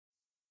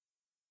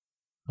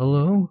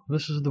Hello,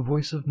 this is the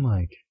Voice of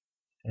Mike,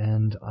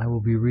 and I will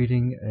be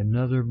reading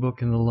another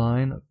book in the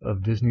line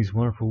of Disney's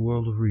Wonderful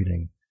World of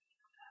Reading.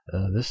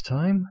 This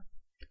time,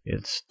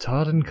 it's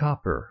Tod and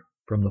Copper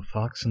from The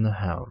Fox and the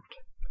Hound.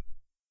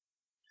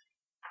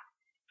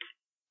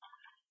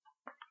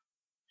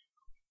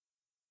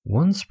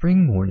 One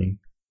spring morning,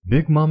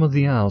 Big Mama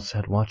the Owl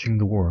sat watching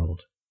the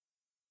world.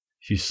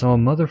 She saw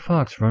Mother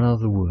Fox run out of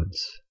the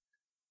woods.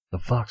 The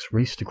fox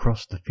raced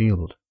across the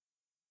field.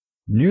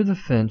 Near the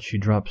fence she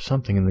dropped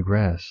something in the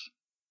grass.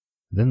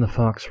 Then the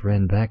fox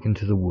ran back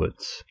into the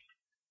woods.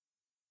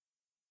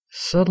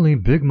 Suddenly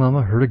Big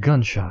Mama heard a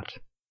gunshot.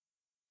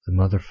 The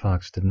mother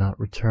fox did not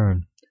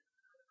return.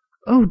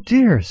 "Oh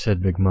dear,"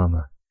 said Big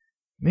Mama.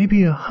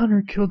 "Maybe a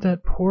hunter killed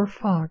that poor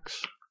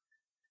fox."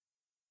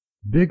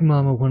 Big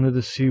Mama wanted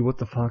to see what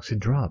the fox had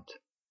dropped.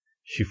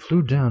 She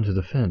flew down to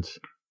the fence.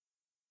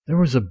 There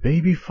was a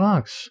baby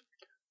fox.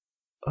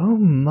 "Oh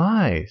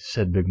my,"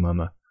 said Big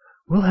Mama.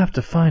 "We'll have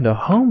to find a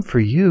home for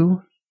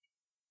you."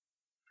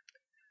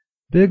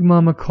 Big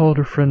Mama called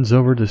her friends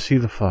over to see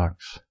the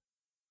fox.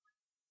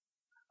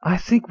 "I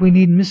think we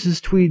need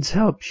Mrs. Tweed's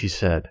help," she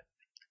said.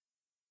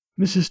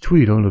 Mrs.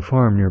 Tweed owned a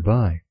farm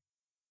nearby.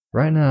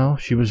 Right now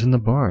she was in the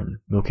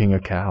barn, milking a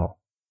cow.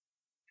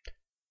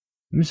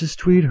 Mrs.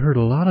 Tweed heard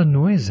a lot of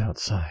noise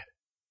outside.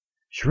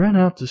 She ran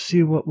out to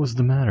see what was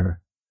the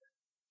matter.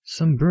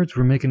 Some birds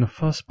were making a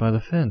fuss by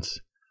the fence.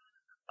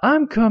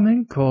 "I'm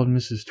coming," called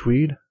Mrs.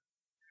 Tweed.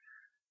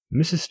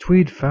 Mrs.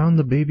 Tweed found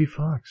the baby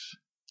fox,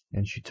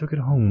 and she took it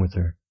home with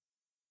her.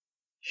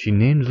 She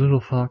named the little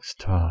fox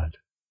Tod.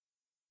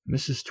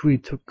 Mrs.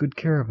 Tweed took good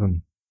care of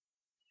him.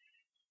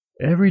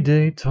 Every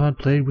day Tod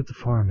played with the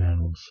farm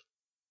animals.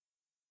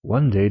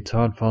 One day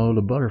Tod followed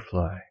a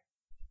butterfly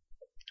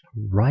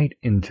right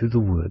into the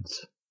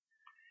woods.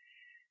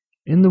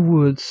 In the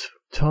woods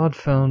Tod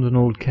found an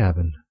old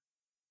cabin.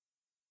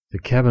 The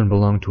cabin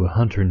belonged to a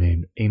hunter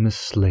named Amos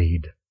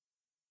Slade.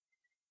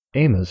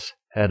 Amos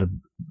had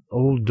an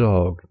old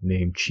dog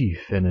named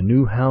Chief and a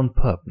new hound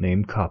pup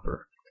named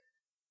Copper.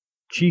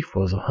 Chief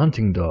was a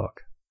hunting dog.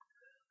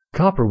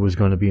 Copper was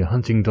going to be a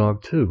hunting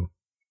dog too.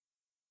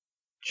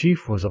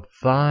 Chief was a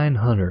fine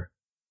hunter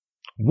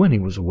when he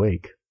was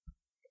awake.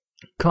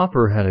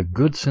 Copper had a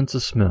good sense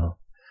of smell.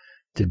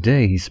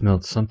 Today he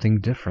smelled something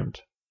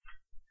different.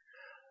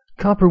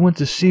 Copper went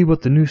to see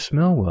what the new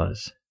smell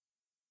was.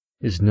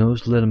 His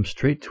nose led him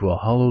straight to a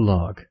hollow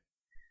log.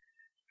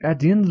 At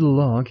the end of the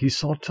log he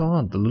saw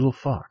Tod, the little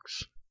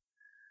fox.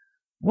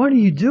 "What are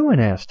you doing?"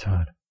 asked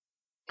Tod.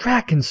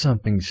 "Tracking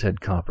something,"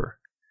 said Copper.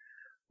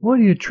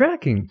 "What are you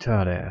tracking?"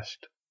 Tod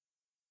asked.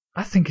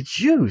 "I think it's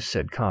you,"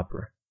 said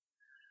Copper.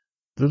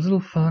 The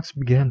little fox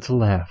began to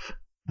laugh.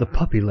 The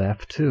puppy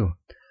laughed too.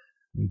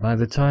 By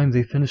the time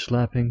they finished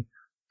laughing,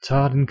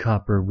 Tod and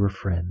Copper were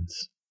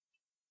friends.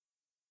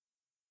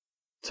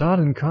 Tod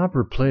and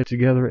Copper played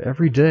together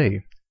every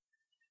day.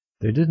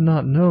 They did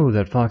not know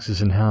that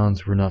foxes and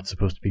hounds were not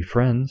supposed to be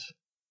friends.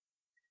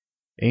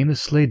 Amos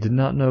Slade did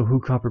not know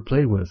who Copper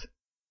played with,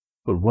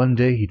 but one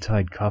day he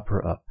tied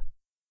Copper up.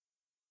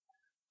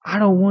 "I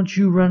don't want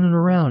you running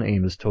around,"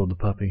 Amos told the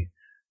puppy.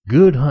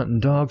 "Good hunting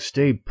dogs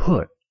stay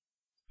put."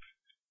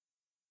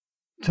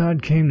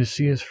 Tod came to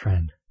see his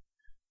friend.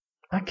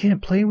 "I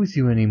can't play with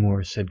you any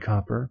more," said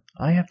Copper.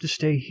 "I have to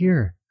stay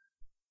here."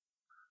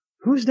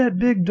 "Who's that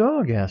big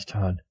dog?" asked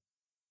Tod.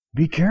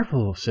 "Be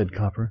careful," said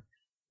Copper.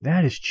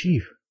 "That is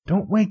Chief.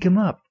 Don't wake him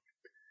up."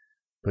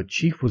 But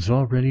Chief was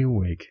already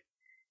awake.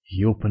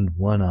 He opened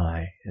one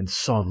eye and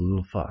saw the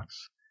little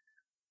fox.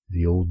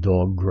 The old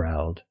dog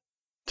growled.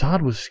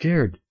 Tod was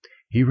scared.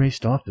 He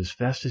raced off as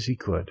fast as he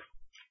could.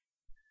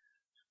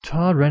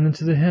 Tod ran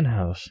into the hen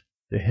house.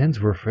 The hens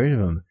were afraid of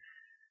him.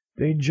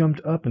 They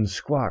jumped up and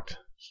squawked.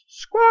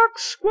 "Squawk,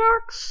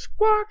 squawk,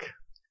 squawk!"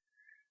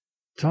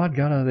 Tod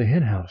got out of the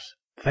hen house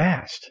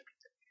fast.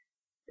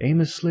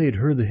 Amos Slade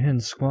heard the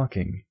hens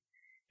squawking.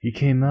 He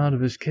came out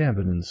of his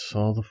cabin and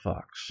saw the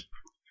fox.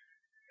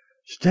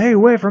 "Stay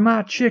away from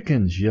my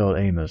chickens!" yelled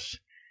Amos.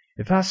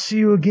 "If I see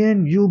you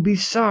again, you'll be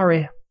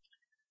sorry."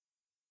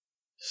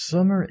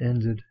 Summer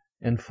ended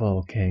and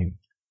fall came.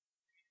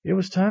 It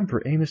was time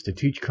for Amos to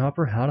teach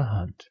Copper how to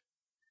hunt.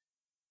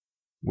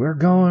 "We're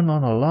going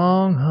on a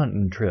long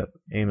hunting trip,"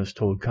 Amos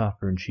told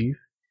Copper and Chief.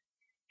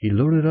 He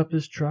loaded up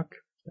his truck.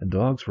 The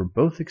dogs were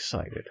both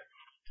excited.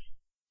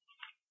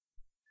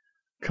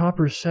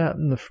 Copper sat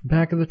in the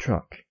back of the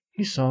truck.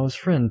 He saw his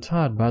friend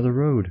Tod by the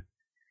road,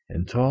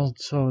 and Tod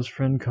saw his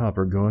friend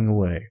Copper going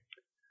away.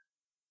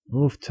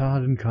 Both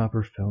Tod and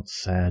Copper felt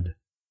sad.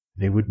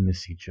 They would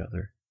miss each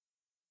other.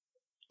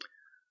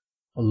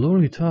 A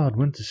lonely Tod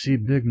went to see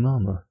Big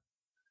Mama.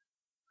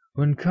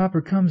 "When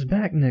Copper comes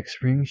back next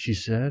spring," she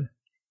said,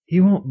 "he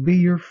won't be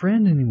your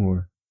friend any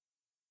more."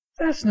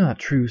 "That's not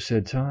true,"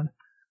 said Tod.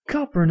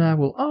 "Copper and I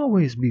will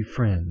always be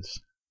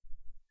friends."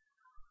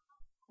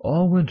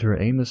 All winter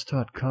Amos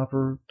taught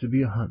Copper to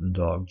be a hunting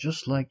dog,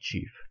 just like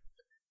Chief.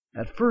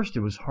 At first it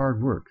was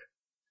hard work,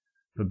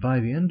 but by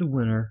the end of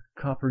winter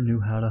Copper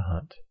knew how to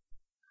hunt.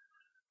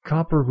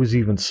 Copper was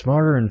even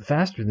smarter and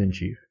faster than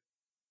Chief.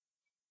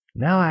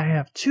 Now I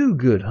have two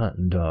good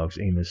hunting dogs,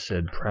 Amos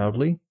said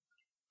proudly.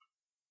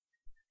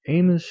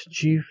 Amos,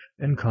 Chief,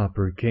 and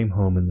Copper came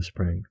home in the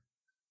spring.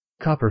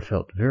 Copper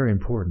felt very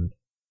important.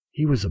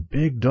 He was a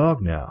big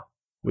dog now,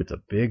 with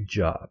a big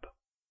job.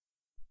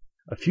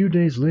 A few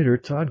days later,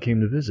 Tod came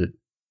to visit.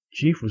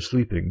 Chief was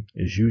sleeping,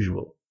 as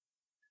usual.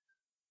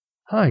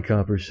 "Hi,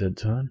 Copper," said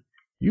Tod.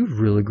 "You've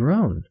really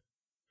grown."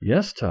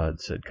 "Yes,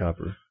 Tod," said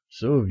Copper.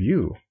 "So have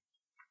you."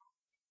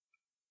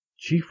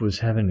 Chief was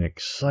having an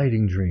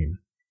exciting dream.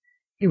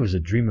 It was a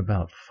dream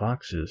about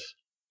foxes.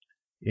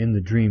 In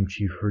the dream,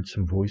 Chief heard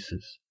some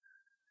voices.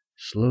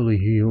 Slowly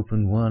he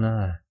opened one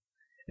eye,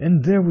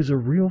 and there was a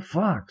real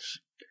fox.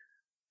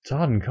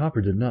 Tod and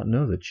Copper did not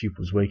know that Chief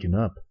was waking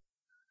up.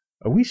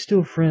 "Are we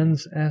still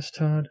friends?" asked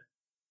Tod.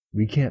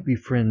 "We can't be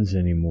friends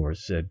any more,"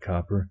 said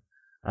Copper.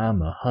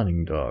 "I'm a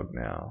hunting dog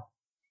now."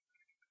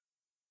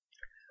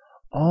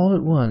 All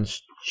at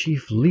once,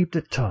 Chief leaped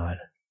at Tod.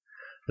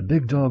 The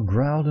big dog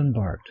growled and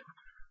barked.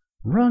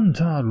 "Run,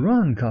 Tod,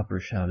 run!" Copper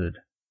shouted.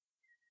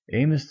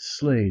 Amos the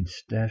Slade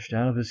dashed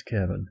out of his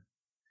cabin.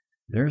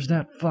 "There's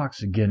that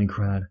fox again," he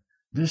cried.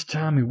 "This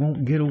time he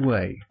won't get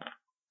away."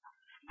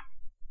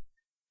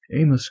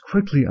 Amos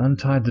quickly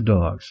untied the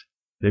dogs.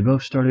 They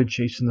both started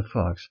chasing the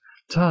fox.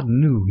 Tod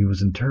knew he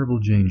was in terrible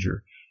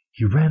danger.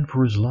 He ran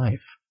for his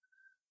life.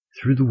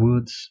 Through the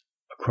woods,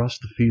 across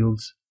the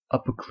fields,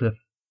 up a cliff,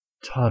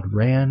 Tod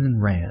ran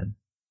and ran.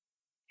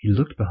 He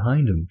looked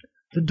behind him.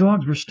 The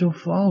dogs were still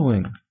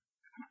following.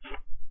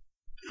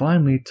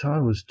 Finally,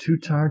 Tod was too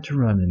tired to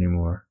run any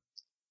more.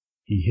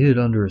 He hid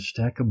under a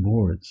stack of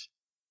boards.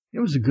 It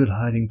was a good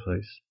hiding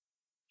place.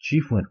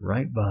 Chief went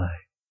right by.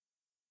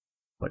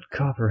 But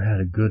Copper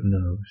had a good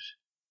nose.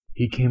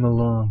 He came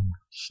along,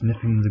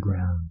 sniffing the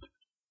ground.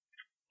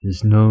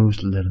 His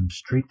nose led him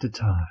straight to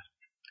Tod.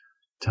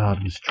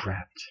 Tod was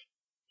trapped.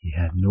 He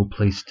had no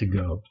place to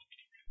go.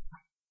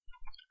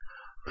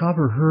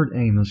 Copper heard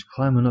Amos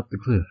climbing up the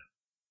cliff.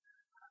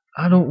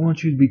 "I don't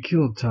want you to be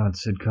killed, Tod,"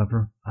 said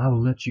Copper. "I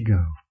will let you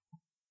go."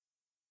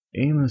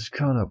 Amos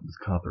caught up with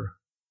Copper.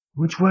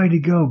 "Which way to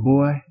go,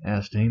 boy?"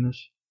 asked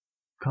Amos.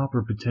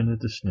 Copper pretended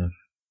to sniff.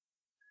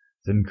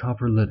 Then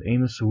Copper led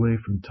Amos away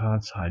from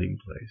Tod's hiding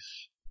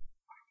place.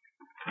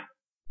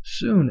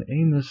 Soon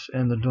Amos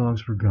and the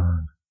dogs were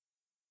gone.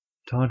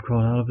 Tod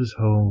crawled out of his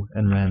hole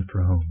and ran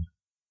for home.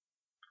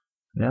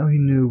 Now he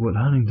knew what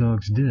hunting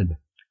dogs did.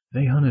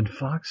 They hunted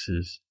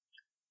foxes.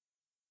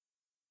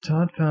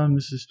 Tod found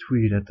Mrs.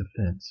 Tweed at the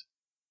fence.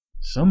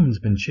 "Someone's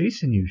been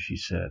chasing you," she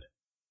said.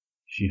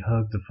 She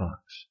hugged the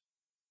fox.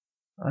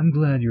 "I'm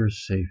glad you're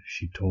safe,"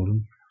 she told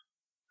him.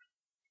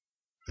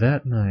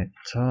 That night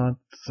Tod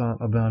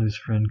thought about his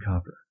friend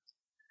Copper,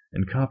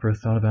 and Copper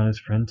thought about his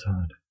friend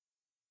Tod.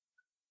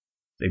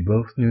 They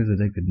both knew that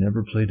they could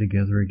never play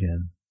together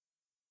again,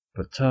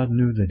 but Tod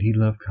knew that he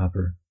loved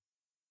Copper,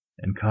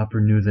 and Copper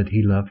knew that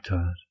he loved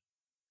Tod.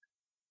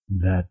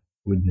 That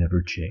would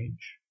never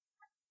change.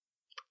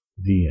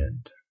 The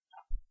end.